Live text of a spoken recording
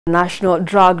The National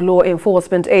Drug Law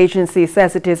Enforcement Agency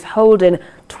says it is holding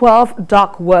 12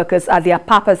 dock workers at the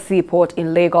Apapa seaport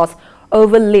in Lagos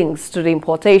over links to the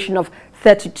importation of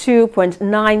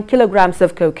 32.9 kilograms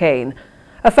of cocaine.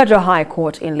 A federal high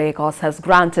court in Lagos has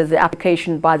granted the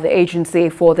application by the agency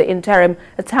for the interim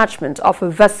attachment of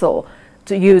a vessel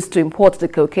used to import the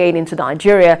cocaine into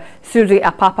Nigeria through the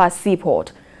Apapa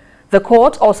seaport. The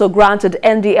court also granted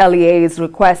NDLEA's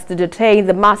request to detain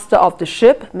the master of the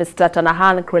ship, Mr.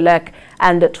 Tanahan Krelek,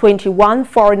 and 21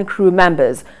 foreign crew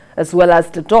members, as well as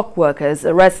the dock workers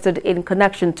arrested in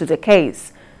connection to the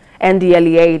case.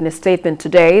 NDLEA, in a statement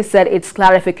today, said its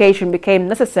clarification became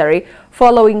necessary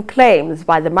following claims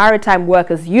by the Maritime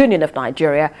Workers Union of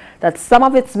Nigeria that some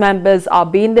of its members are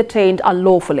being detained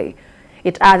unlawfully.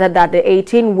 It added that the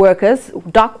 18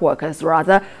 dock workers,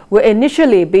 were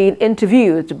initially being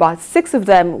interviewed, but 6 of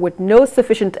them with no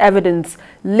sufficient evidence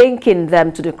linking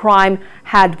them to the crime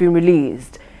had been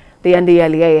released. The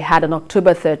NDLEA had on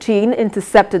October 13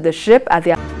 intercepted the ship at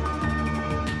the